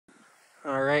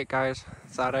Alright guys,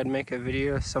 thought I'd make a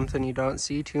video of something you don't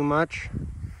see too much.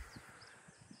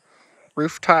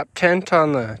 Rooftop tent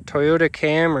on the Toyota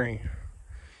Camry.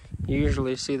 You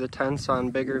usually see the tents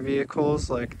on bigger vehicles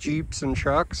like Jeeps and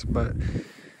trucks, but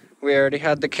we already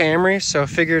had the Camry, so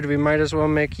figured we might as well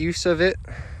make use of it.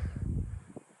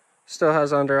 Still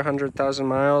has under 100,000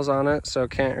 miles on it, so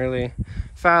can't really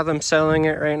fathom selling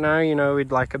it right now. You know,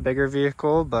 we'd like a bigger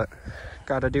vehicle, but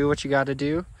gotta do what you gotta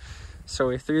do. So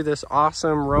we threw this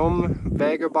awesome Rome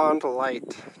Vagabond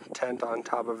Light tent on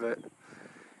top of it.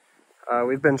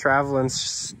 We've been traveling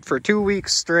for 2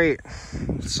 weeks straight,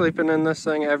 sleeping in this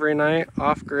thing every night,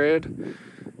 off-grid,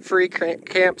 free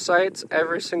campsites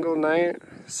every single night,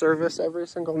 service every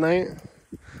single night.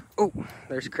 Oh,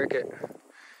 there's Cricket.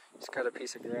 He's got a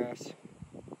piece of grass.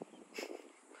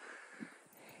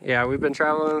 Yeah, we've been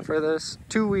traveling for this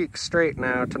 2 weeks straight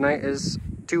now. Tonight is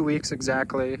 2 weeks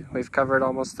exactly. We've covered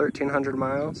almost 1,300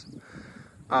 miles.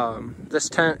 This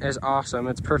tent is awesome.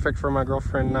 It's perfect for my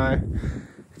girlfriend and I.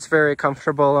 It's very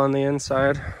comfortable on the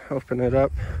inside. Open it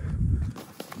up.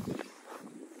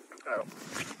 Oh.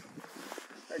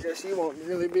 I guess you won't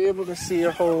really be able to see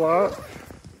a whole lot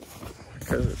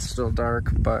because it's still dark,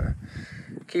 but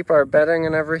keep our bedding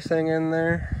and everything in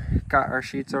there. Got our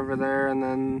sheets over there and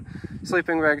then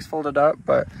sleeping bags folded up,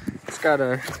 but it's got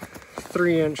a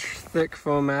 3-inch thick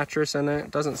foam mattress in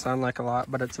it. Doesn't sound like a lot,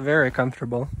 but it's very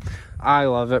comfortable. I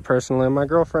love it personally. My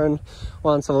girlfriend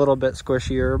wants a little bit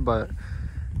squishier, but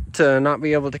to not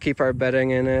be able to keep our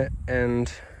bedding in it and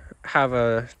have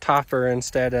a topper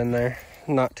instead in there,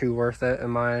 not too worth it in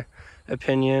my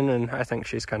opinion, and I think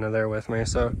she's kind of there with me,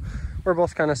 so we're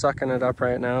both kind of sucking it up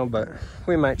right now, but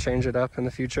we might change it up in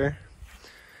the future.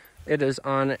 It is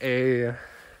on a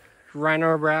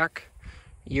Rhino rack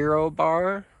Euro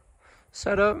bar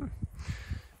setup.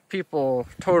 People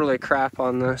totally crap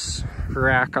on this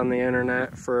rack on the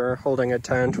internet for holding a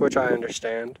tent, which I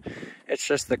understand. It's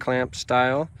just the clamp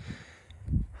style.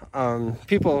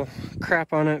 People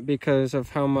crap on it because of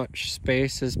how much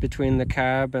space is between the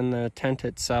cab and the tent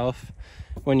itself.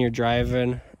 When you're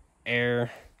driving,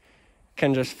 air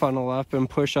can just funnel up and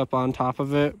push up on top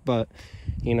of it, but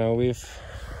you know, we've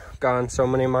gone so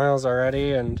many miles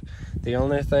already, and the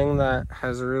only thing that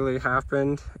has really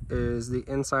happened is the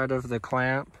inside of the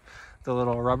clamp. The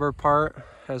little rubber part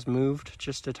has moved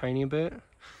just a tiny bit,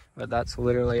 but that's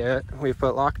literally it. We've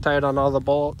put Loctite on all the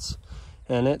bolts,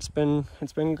 and it's been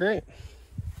great.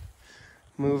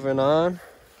 Moving on,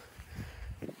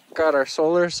 got our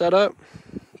solar set up.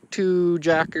 2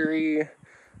 Jackery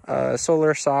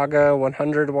Solar Saga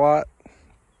 100-watt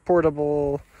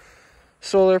portable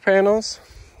solar panels.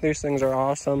 These things are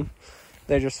awesome.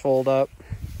 They just fold up.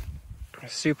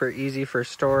 Super easy for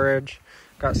storage.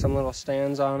 Got some little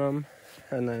stands on them.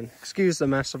 And then, excuse the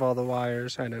mess of all the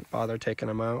wires. I didn't bother taking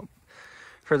them out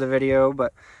for the video,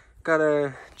 but got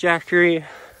a Jackery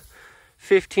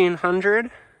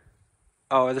 1500.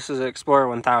 Oh, this is an Explorer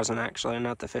 1000 actually,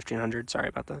 not the 1500. Sorry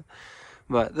about that.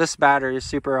 But this battery is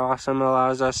super awesome. It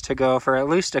allows us to go for at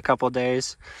least a couple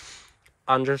days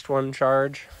on just one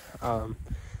charge.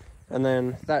 And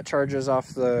then that charges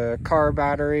off the car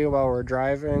battery while we're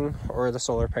driving, or the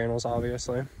solar panels,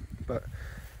 obviously. But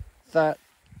that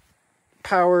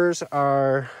powers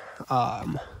our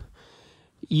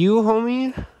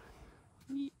U-Homie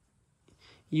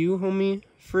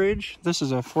fridge. This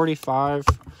is a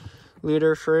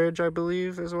 45-liter fridge, I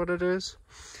believe is what it is.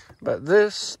 But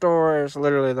this stores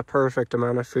literally the perfect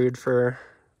amount of food for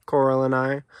Coral and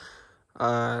I.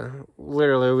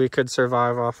 Literally we could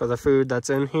survive off of the food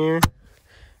that's in here.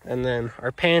 And then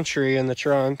our pantry in the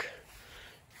trunk,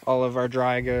 all of our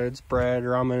dry goods, bread,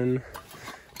 ramen,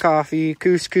 coffee,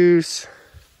 couscous,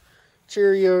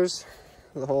 Cheerios,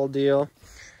 the whole deal.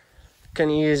 Can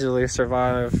easily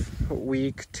survive a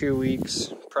week, 2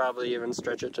 weeks, probably even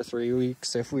stretch it to 3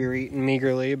 weeks if we were eating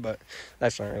meagerly, but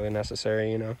that's not really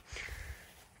necessary, you know.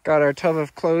 Got our tub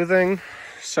of clothing.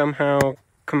 Somehow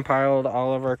compiled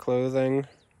all of our clothing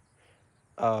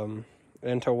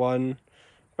into one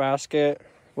basket.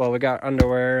 Well, we got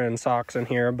underwear and socks in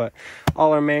here, but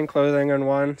all our main clothing in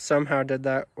one. Somehow did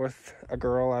that with a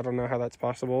girl. I don't know how that's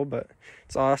possible, but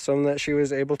it's awesome that she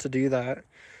was able to do that.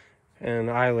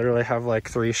 And I literally have like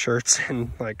 3 shirts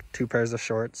and like 2 pairs of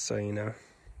shorts, so you know,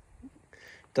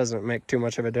 doesn't make too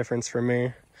much of a difference for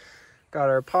me. Got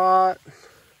our pot,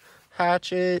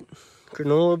 hatchet,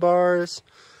 granola bars,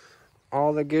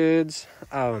 all the goods,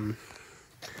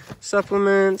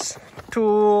 supplements,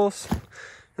 tools,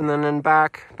 and then in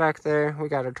back there we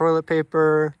got our toilet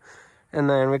paper, and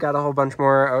then we got a whole bunch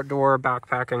more outdoor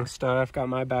backpacking stuff. Got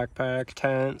my backpack,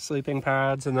 tent, sleeping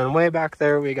pads, and then way back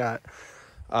there we got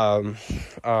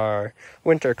Our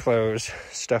winter clothes,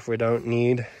 stuff we don't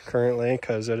need currently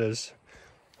because it is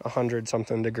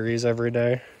 100-something degrees every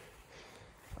day.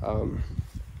 And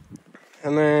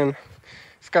then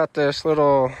I've got this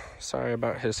little, sorry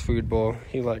about his food bowl,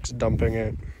 he likes dumping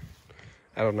it.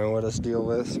 I don't know what his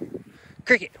deal is.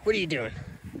 Cricket, what are you doing?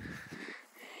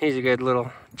 He's a good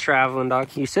little traveling dog.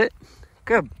 Can you sit?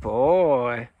 Good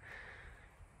boy.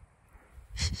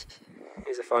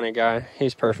 He's a funny guy.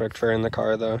 He's perfect for in the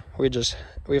car though.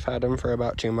 We've had him for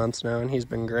about 2 months now and he's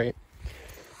been great.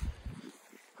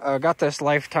 Got this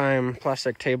Lifetime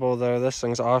plastic table though. This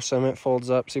thing's awesome. It folds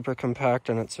up, super compact,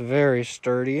 and it's very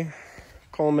sturdy.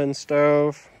 Coleman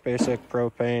stove, basic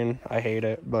propane. I hate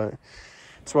it, but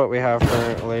it's what we have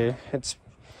currently. It's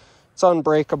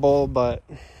unbreakable, but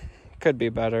could be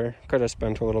better. Could have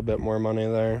spent a little bit more money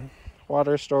there.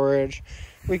 Water storage.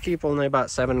 We keep only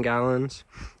about 7 gallons.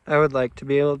 I would like to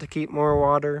be able to keep more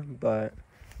water, but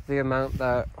the amount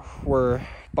that we're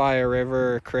by a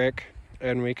river or creek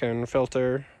and we can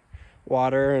filter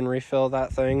water and refill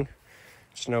that thing,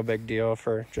 it's no big deal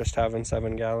for just having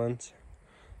 7 gallons.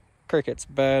 Cricket's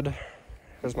bed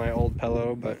was my old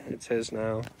pillow, but it's his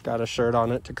now. Got a shirt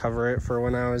on it to cover it for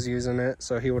when I was using it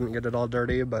so he wouldn't get it all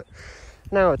dirty, but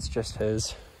now it's just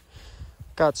his.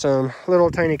 Got some little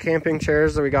tiny camping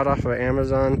chairs that we got off of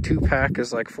Amazon. 2-pack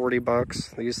is like 40 bucks.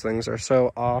 These things are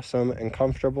so awesome and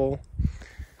comfortable.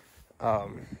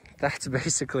 That's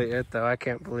basically it though. I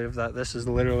can't believe that this is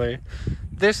literally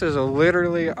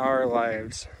our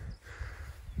lives.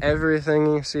 Everything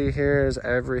you see here is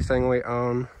everything we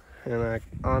own, and I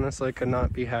honestly could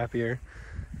not be happier.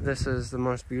 This is the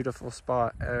most beautiful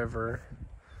spot ever.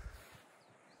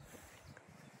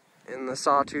 In the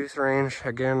Sawtooth Range,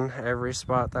 again, every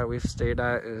spot that we've stayed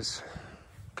at is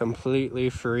completely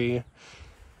free.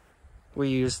 We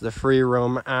use the Free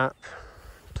Roam app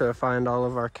to find all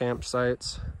of our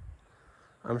campsites.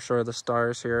 I'm sure the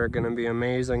stars here are going to be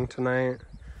amazing tonight.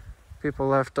 People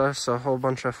left us a whole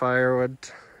bunch of firewood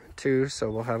too, so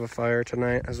we'll have a fire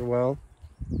tonight as well.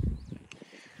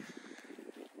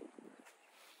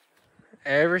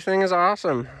 Everything is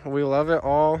awesome. We love it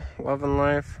all. Loving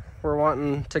life. We're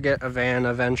wanting to get a van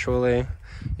eventually.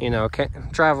 You know,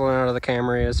 traveling out of the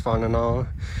Camry is fun and all,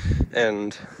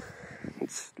 and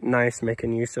it's nice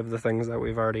making use of the things that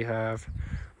we've already have,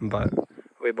 but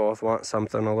we both want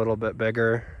something a little bit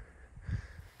bigger,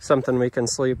 something we can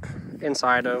sleep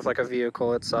inside of, like a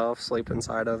vehicle itself, sleep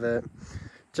inside of it,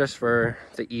 just for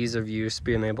the ease of use,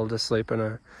 being able to sleep in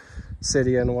a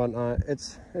city and whatnot.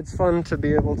 It's fun to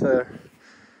be able to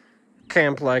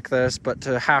camp like this, but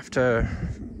to have to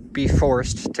be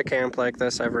forced to camp like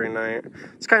this every night,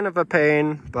 it's kind of a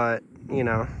pain, but you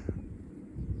know,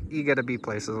 you get to be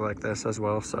places like this as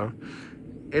well, so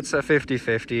it's a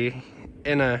 50-50.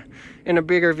 In a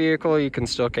bigger vehicle, you can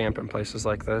still camp in places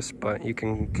like this, but you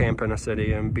can camp in a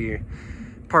city and be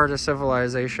part of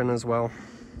civilization as well.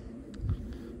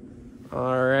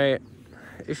 All right,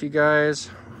 if you guys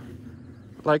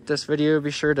like this video,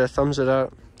 be sure to thumbs it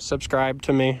up, subscribe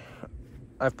to me.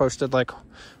 I've posted like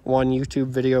 1 YouTube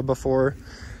video before.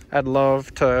 I'd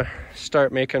love to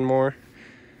start making more.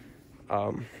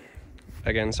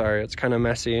 Again, sorry, it's kind of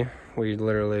messy. We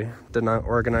literally did not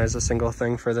organize a single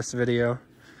thing for this video,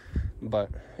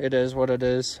 but it is what it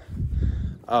is.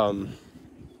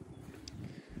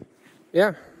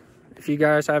 Yeah, if you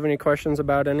guys have any questions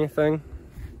about anything,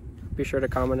 be sure to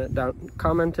comment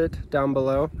it down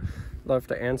below. Love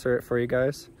to answer it for you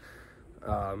guys.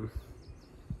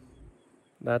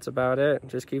 That's about it.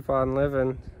 Just keep on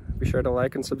living. Be sure to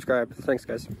like and subscribe. Thanks,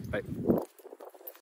 guys. Bye.